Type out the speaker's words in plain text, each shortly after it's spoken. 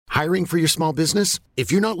Hiring for your small business?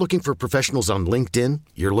 If you're not looking for professionals on LinkedIn,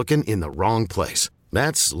 you're looking in the wrong place.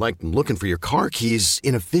 That's like looking for your car keys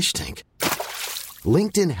in a fish tank.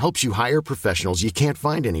 LinkedIn helps you hire professionals you can't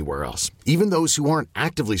find anywhere else, even those who aren't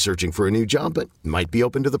actively searching for a new job but might be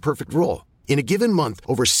open to the perfect role. In a given month,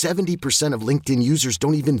 over 70% of LinkedIn users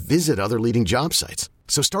don't even visit other leading job sites.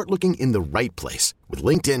 So start looking in the right place. With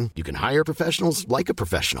LinkedIn, you can hire professionals like a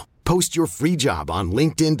professional. Post your free job on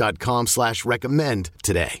linkedin.com/recommend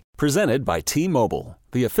today. Presented by T-Mobile,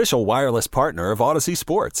 the official wireless partner of Odyssey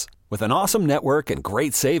Sports. With an awesome network and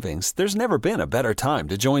great savings, there's never been a better time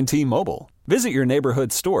to join T-Mobile. Visit your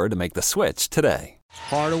neighborhood store to make the switch today.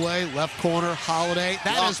 Hardaway, left corner, Holiday.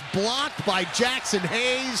 That is blocked by Jackson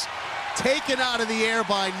Hayes. Taken out of the air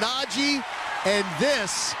by Najee. And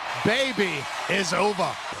this, baby, is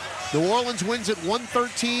over. New Orleans wins at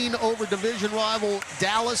 113 over division rival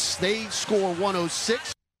Dallas. They score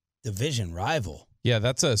 106. Division rival. Yeah,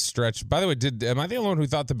 that's a stretch. By the way, am I the only one who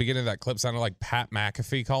thought the beginning of that clip sounded like Pat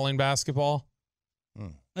McAfee calling basketball?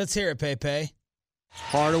 Let's hear it, Pepe.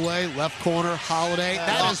 Hardaway, left corner, Holiday.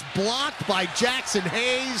 That is blocked by Jackson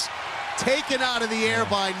Hayes. Taken out of the air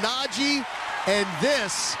by Najee. And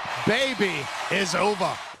this, baby, is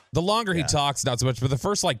over. The longer he talks, not so much, but the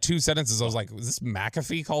first like two sentences, I was like, is this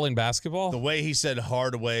McAfee calling basketball? The way he said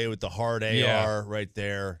Hardaway with the hard AR right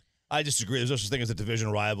there. I disagree. There's no such thing as a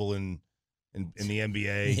division rival in the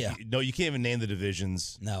NBA. Yeah. No, you can't even name the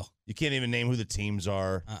divisions. No. You can't even name who the teams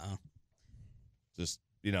are. Just,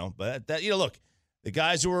 but that, look, the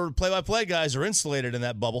guys who are play-by-play guys are insulated in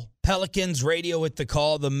that bubble. Pelicans radio with the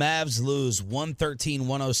call. The Mavs lose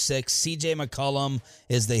 113-106. CJ McCollum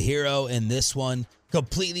is the hero in this one.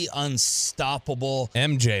 Completely unstoppable.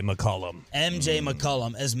 MJ McCollum.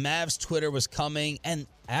 McCollum. As Mavs Twitter was coming, and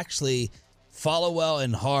actually, Followell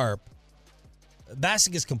and Harp,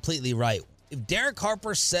 Bassick is completely right. If Derek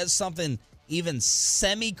Harper says something even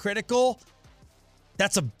semi-critical,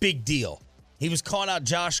 that's a big deal. He was calling out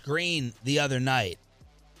Josh Green the other night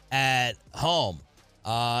at home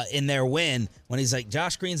in their win when he's like,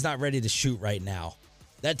 Josh Green's not ready to shoot right now.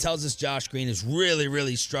 That tells us Josh Green is really,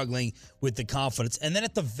 really struggling with the confidence. And then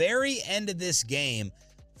at the very end of this game,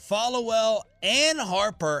 Followell and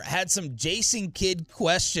Harper had some Jason Kidd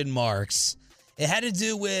question marks. It had to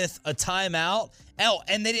do with a timeout. Oh,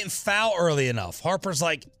 and they didn't foul early enough. Harper's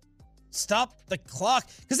like, stop the clock.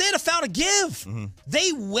 Because they had a foul to give. Mm-hmm.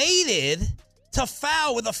 They waited to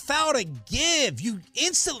foul with a foul to give. You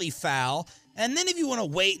instantly foul. And then if you want to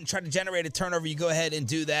wait and try to generate a turnover, you go ahead and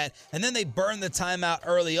do that. And then they burn the timeout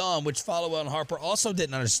early on, which Followell and Harper also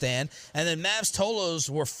didn't understand. And then Mavs Tolos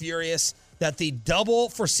were furious that the double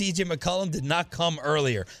for CJ McCollum did not come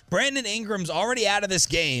earlier. Brandon Ingram's already out of this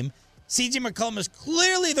game. CJ McCollum is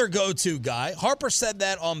clearly their go-to guy. Harper said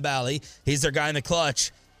that on Bally. He's their guy in the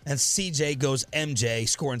clutch. And CJ goes MJ,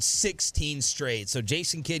 scoring 16 straight. So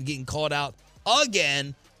Jason Kidd getting called out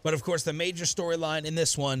again. But, of course, the major storyline in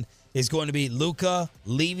this one is going to be Luka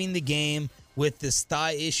leaving the game with this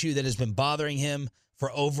thigh issue that has been bothering him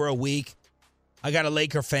for over a week. I got a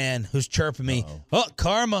Laker fan who's chirping me. Oh,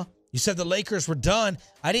 karma. You said the Lakers were done.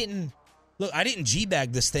 I didn't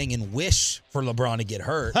G-bag this thing and wish for LeBron to get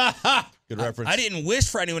hurt. Good reference. I didn't wish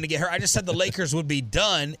for anyone to get hurt. I just said the Lakers would be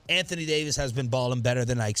done. Anthony Davis has been balling better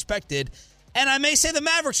than I expected. And I may say the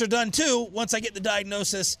Mavericks are done too once I get the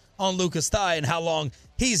diagnosis on Luka's thigh and how long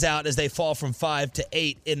he's out as they fall from 5 to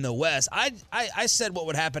 8 in the West. I said what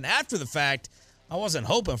would happen after the fact. I wasn't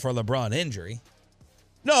hoping for a LeBron injury.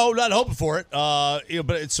 No, not hoping for it. But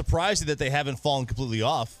it's surprising that they haven't fallen completely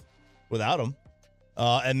off without him.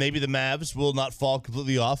 And maybe the Mavs will not fall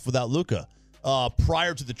completely off without Luka.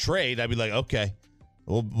 Prior to the trade, I'd be like, okay,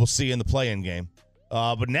 we'll see you in the play-in game.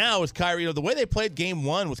 But now with Kyrie, the way they played game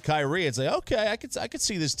one with Kyrie, it's like, okay, I could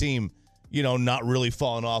see this team, not really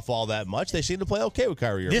falling off all that much. They seem to play okay with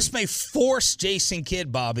Kyrie Irving. This may force Jason Kidd,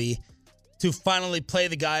 Bobby, to finally play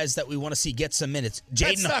the guys that we want to see get some minutes.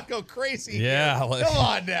 Let's not go crazy. Yeah. Come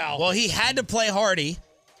on now. Well, he had to play Hardy.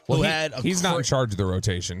 He's not in charge of the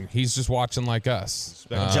rotation. He's just watching like us.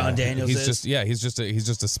 John Daniels he's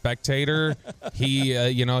just a spectator.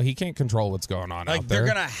 He can't control what's going on out there.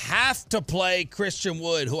 They're gonna have to play Christian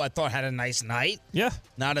Wood, who I thought had a nice night. Yeah,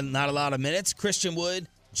 not a lot of minutes. Christian Wood,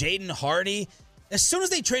 Jaden Hardy. As soon as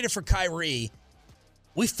they traded for Kyrie,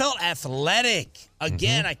 we felt athletic.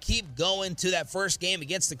 Again, I keep going to that first game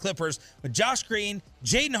against the Clippers with Josh Green,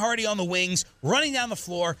 Jaden Hardy on the wings, running down the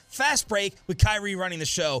floor, fast break with Kyrie running the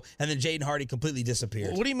show, and then Jaden Hardy completely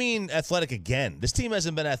disappeared. What do you mean athletic again? This team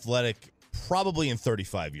hasn't been athletic probably in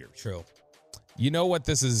 35 years. True. You know what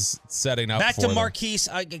this is setting up Back for to Marquise.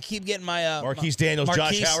 I keep getting my Marquise Daniels,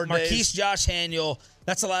 Josh Howard Marquise, days. Josh Haniel.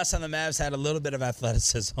 That's the last time the Mavs had a little bit of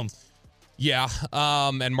athleticism. Yeah,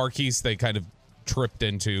 and Marquise they kind of tripped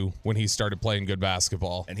into when he started playing good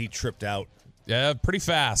basketball. And he tripped out. Yeah, pretty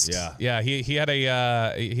fast. Yeah. He had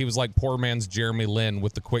he was like poor man's Jeremy Lin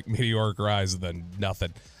with the quick meteoric rise and then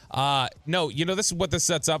nothing. No, this is what this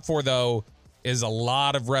sets up for though, is a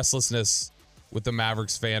lot of restlessness with the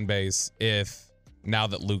Mavericks fan base now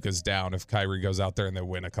that Luka's down, if Kyrie goes out there and they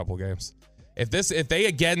win a couple games. If they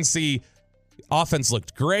again see offense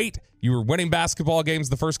looked great, you were winning basketball games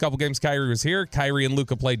the first couple games Kyrie was here, Kyrie and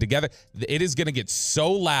Luka played together, it is going to get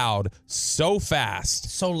so loud so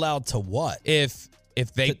fast. So loud to what? If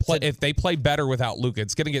they play better without Luka,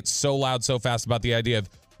 it's going to get so loud so fast about the idea of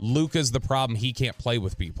Luka's the problem, he can't play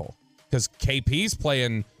with people. Because KP's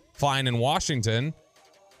playing fine in Washington.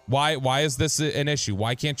 Why is this an issue?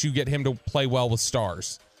 Why can't you get him to play well with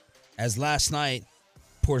stars? As last night,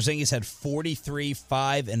 Porzingis had 43,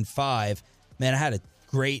 5, and 5. Man, I had a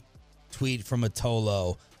great tweet from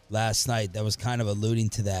Atolo last night that was kind of alluding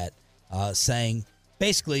to that, saying,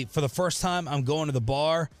 basically, for the first time, I'm going to the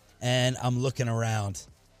bar and I'm looking around.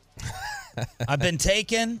 I've been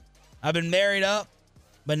taken, I've been married up,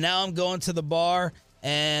 but now I'm going to the bar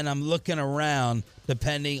and I'm looking around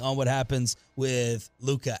depending on what happens with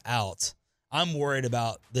Luka out. I'm worried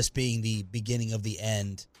about this being the beginning of the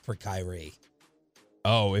end for Kyrie.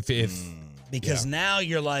 Oh, because now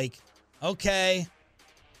you're like, okay,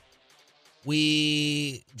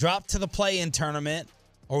 we drop to the play-in tournament,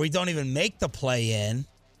 or we don't even make the play-in,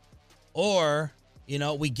 or,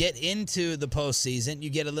 we get into the postseason, you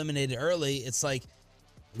get eliminated early. It's like,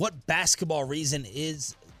 what basketball reason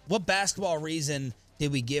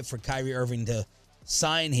did we give for Kyrie Irving to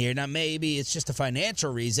sign here? Now, maybe it's just a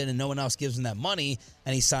financial reason and no one else gives him that money,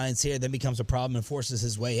 and he signs here, then becomes a problem and forces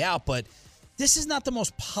his way out. But this is not the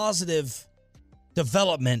most positive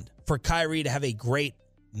development for Kyrie to have a great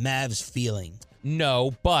Mavs feeling.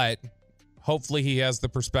 No, but hopefully he has the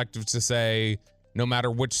perspective to say, no matter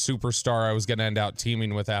which superstar I was going to end out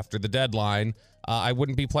teaming with after the deadline, I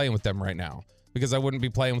wouldn't be playing with them right now. Because I wouldn't be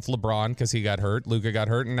playing with LeBron because he got hurt, Luka got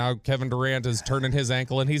hurt, and now Kevin Durant is turning his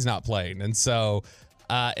ankle and he's not playing. And so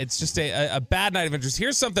it's just a bad night of interest.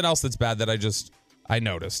 Here's something else that's bad that I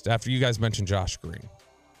noticed after you guys mentioned Josh Green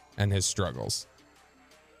and his struggles.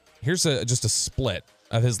 Here's just a split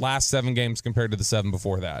of his last 7 games compared to the 7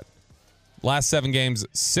 before that. Last 7 games,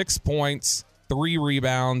 6 points, 3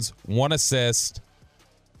 rebounds, 1 assist,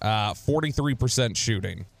 43%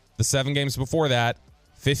 shooting. The 7 games before that,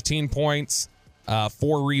 15 points,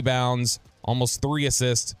 4 rebounds, almost 3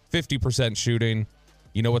 assists, 50% shooting.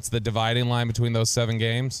 You know what's the dividing line between those 7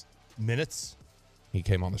 games? Minutes. He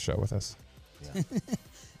came on the show with us. Yeah.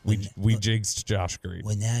 We jigsed Josh Green.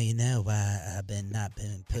 Well, now you know why I've not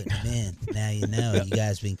been putting him in. Now you know. You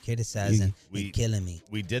guys been criticizing and killing me.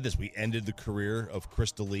 We did this. We ended the career of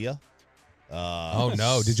Chris D'Elia. Oh,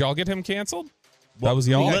 no. Did y'all get him canceled? Well, that was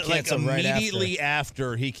y'all? Like immediately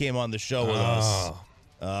after he came on the show with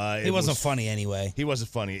us. He wasn't funny anyway. He wasn't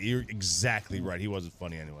funny. You're exactly right. He wasn't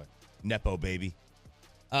funny anyway. Nepo, baby.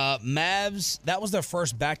 Mavs, that was their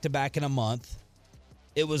first back-to-back in a month.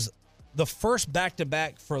 It was the first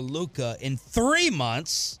back-to-back for Luka in 3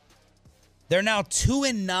 months. They're now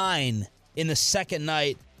 2-9 in the second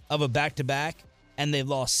night of a back-to-back, and they've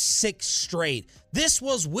lost 6 straight. This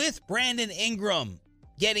was with Brandon Ingram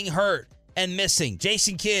getting hurt and missing.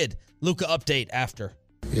 Jason Kidd, Luka update after.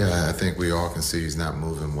 Yeah, I think we all can see he's not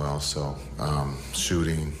moving well. So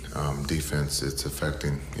shooting, defense, it's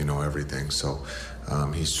affecting, everything. So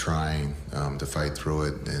he's trying to fight through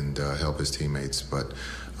it and help his teammates, but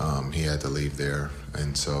he had to leave there.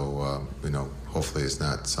 And so, hopefully it's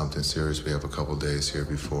not something serious. We have a couple days here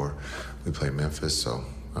before we play Memphis. So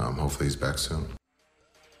hopefully he's back soon.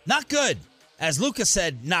 Not good. As Luka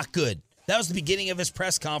said, not good. That was the beginning of his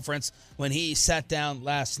press conference when he sat down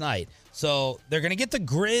last night. So they're going to get the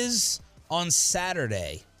Grizz on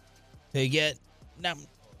Saturday. Now,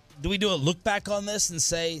 do we do a look back on this and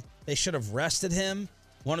say they should have rested him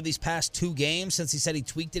one of these past 2 games since he said he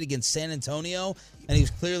tweaked it against San Antonio and he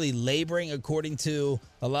was clearly laboring according to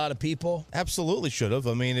a lot of people? Absolutely should have.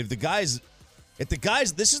 I mean, if the guys,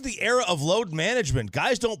 this is the era of load management.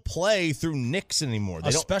 Guys don't play through nicks anymore.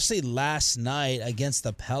 Especially last night against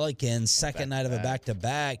the Pelicans, second night of a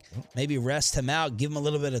back-to-back. Maybe rest him out, give him a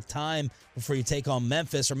little bit of time before you take on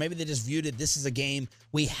Memphis, or maybe they just viewed it, this is a game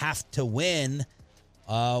we have to win.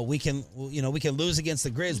 We can lose against the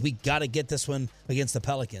Grizz. We got to get this one against the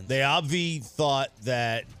Pelicans. They obviously thought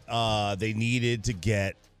that they needed to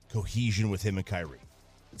get cohesion with him and Kyrie.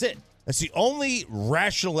 That's it. That's the only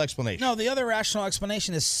rational explanation. No, the other rational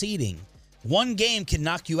explanation is seeding. One game can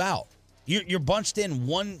knock you out. You're bunched in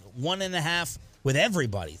 1.5 with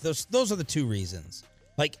everybody. Those are the two reasons.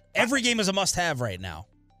 Like, every game is a must-have right now.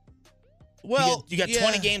 Well, you got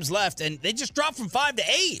 20 games left, and they just dropped from 5 to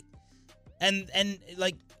 8. And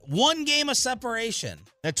like, one game of separation.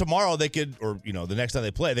 And tomorrow they could, or the next time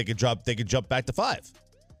they play, they could jump back to 5.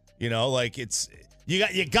 Like it's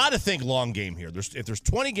you got to think long game here. If there's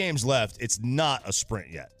 20 games left, it's not a sprint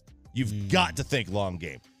yet. You've got to think long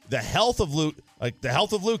game. The health of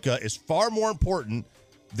Luka is far more important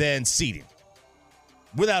than seeding,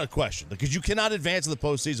 without a question, because you cannot advance in the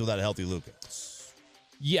postseason without a healthy Luka.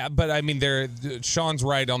 Yeah, but I mean, Sean's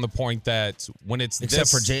right on the point that when it's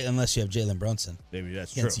unless you have Jalen Brunson, maybe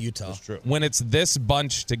that's against true. Utah. That's true. When it's this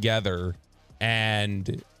bunch together,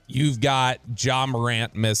 and you've got Ja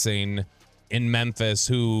Morant missing in Memphis,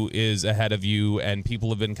 who is ahead of you, and people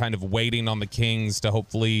have been kind of waiting on the Kings to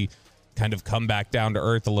hopefully kind of come back down to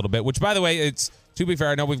earth a little bit. Which, by the way, to be fair,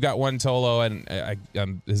 I know we've got one Tolo,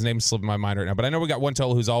 and his name's slipping my mind right now, but I know we got one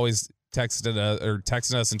Tolo who's always texting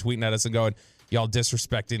us and tweeting at us and going, y'all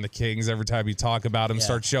disrespecting the Kings every time you talk about them. Yeah.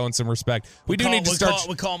 Start showing some respect. We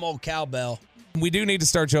call him old cowbell. We do need to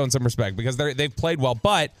start showing some respect because they've played well.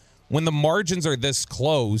 But when the margins are this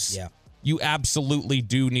close, you absolutely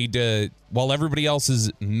do need to, while everybody else is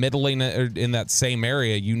middling in that same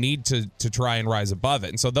area, you need to try and rise above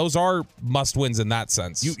it. And so those are must-wins in that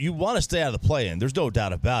sense. You want to stay out of the play-in. There's no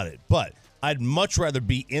doubt about it. But I'd much rather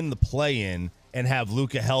be in the play-in and have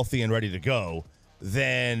Luka healthy and ready to go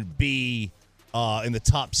than be in the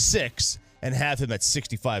top 6 and have him at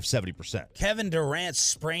 65-70%. Kevin Durant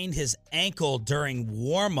sprained his ankle during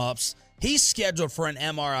warm-ups. He's scheduled for an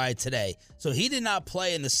MRI today. So he did not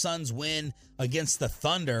play in the Suns' win against the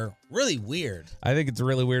Thunder. Really weird. I think it's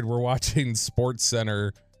really weird. We're watching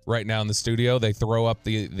SportsCenter right now in the studio. They throw up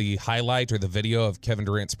the highlight or the video of Kevin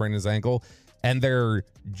Durant spraining his ankle, and their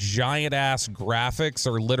giant-ass graphics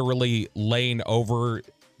are literally laying over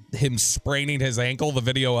him spraining his ankle, the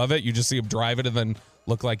video of it. You just see him drive it and then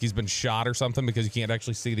look like he's been shot or something because you can't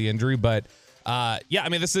actually see the injury. But, I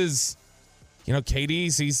mean, this is,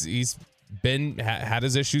 KD's, he's been had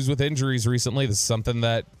his issues with injuries recently. This is something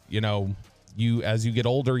that, you as you get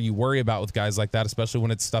older, you worry about with guys like that, especially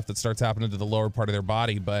when it's stuff that starts happening to the lower part of their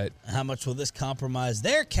body. But how much will this compromise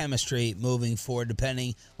their chemistry moving forward,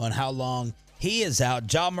 depending on how long he is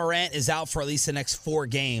out? Ja Morant is out for at least the next 4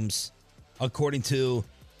 games, according to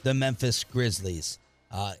the Memphis Grizzlies.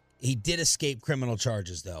 He did escape criminal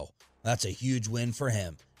charges, though. That's a huge win for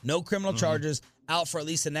him. No criminal charges, out for at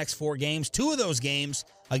least the next 4 games. 2 of those games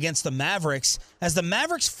against the Mavericks. As the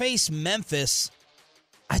Mavericks face Memphis,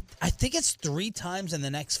 I think it's 3 times in the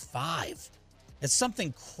next 5. It's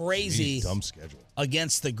something crazy. Dumb schedule.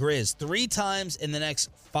 Against the Grizz. 3 times in the next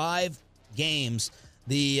 5 games.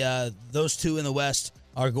 Those 2 in the West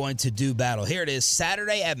are going to do battle. Here it is.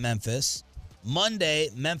 Saturday at Memphis. Monday,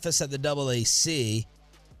 Memphis at the AAC.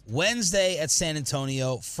 Wednesday at San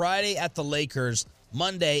Antonio. Friday at the Lakers.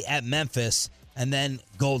 Monday at Memphis. And then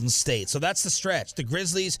Golden State. So that's the stretch. The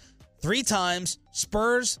Grizzlies 3 times.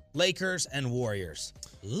 Spurs, Lakers, and Warriors.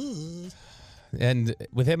 Ooh. And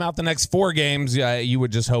with him out the next 4 games, you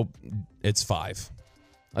would just hope it's 5.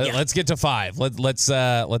 Yeah. Let's get to 5.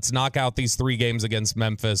 Let's knock out these 3 games against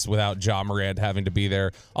Memphis without Ja Morant having to be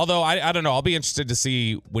there. Although I don't know, I'll be interested to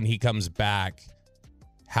see when he comes back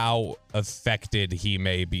how affected he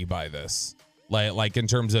may be by this. Like in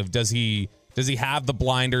terms of does he have the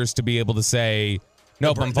blinders to be able to say,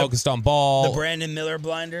 nope, I'm focused on ball. The Brandon Miller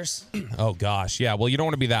blinders? Oh, gosh. Yeah, well, you don't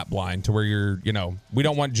want to be that blind to where you're, we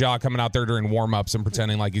don't want Ja coming out there during warm-ups and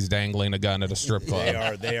pretending like he's dangling a gun at a strip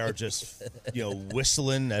club. They are just,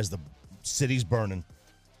 whistling as the city's burning.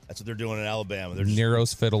 That's what they're doing in Alabama.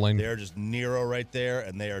 Nero's fiddling. They're just Nero right there,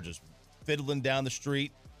 and they are just fiddling down the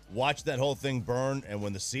street. Watch that whole thing burn, and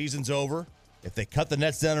when the season's over, if they cut the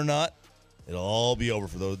nets down or not, it'll all be over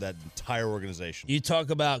for that entire organization. You talk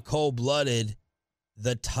about cold-blooded.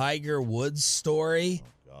 The Tiger Woods story.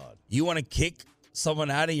 Oh, God. You want to kick someone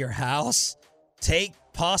out of your house? Take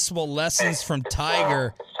possible lessons from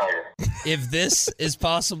Tiger. If this is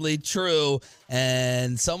possibly true,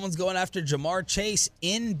 and someone's going after Jamar Chase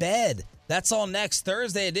in bed. That's all next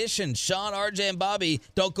Thursday edition. Sean, RJ, and Bobby,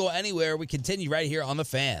 don't go anywhere. We continue right here on The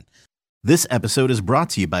Fan. This episode is brought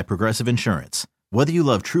to you by Progressive Insurance. Whether you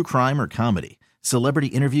love true crime or comedy, celebrity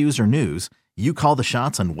interviews or news, you call the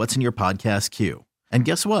shots on what's in your podcast queue. And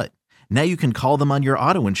guess what? Now you can call them on your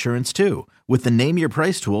auto insurance too with the Name Your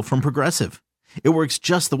Price tool from Progressive. It works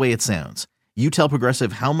just the way it sounds. You tell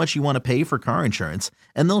Progressive how much you want to pay for car insurance,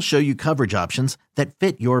 and they'll show you coverage options that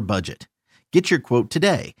fit your budget. Get your quote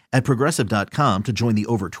today at Progressive.com to join the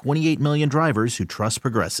over 28 million drivers who trust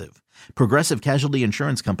Progressive. Progressive Casualty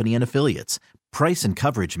Insurance Company and Affiliates. Price and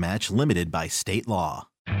coverage match limited by state law.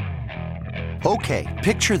 Okay,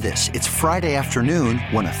 picture this. It's Friday afternoon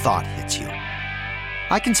when a thought hits you.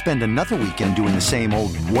 I can spend another weekend doing the same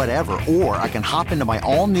old whatever, or I can hop into my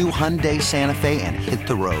all-new Hyundai Santa Fe and hit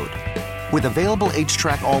the road. With available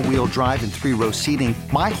H-Track all-wheel drive and 3-row seating,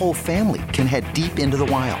 my whole family can head deep into the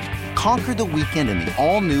wild. Conquer the weekend in the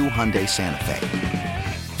all-new Hyundai Santa Fe.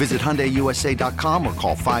 Visit HyundaiUSA.com or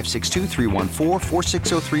call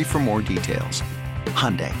 562-314-4603 for more details.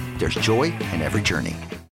 Hyundai, there's joy in every journey.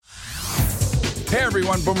 Hey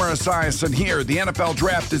everyone, Boomer Esiason here. The NFL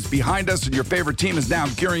Draft is behind us and your favorite team is now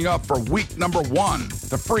gearing up for week number 1.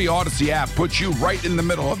 The free Odyssey app puts you right in the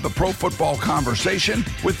middle of the pro football conversation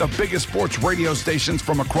with the biggest sports radio stations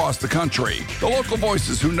from across the country. The local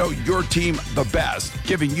voices who know your team the best,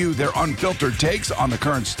 giving you their unfiltered takes on the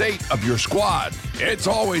current state of your squad. It's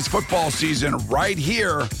always football season right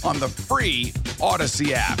here on the free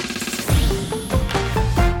Odyssey app.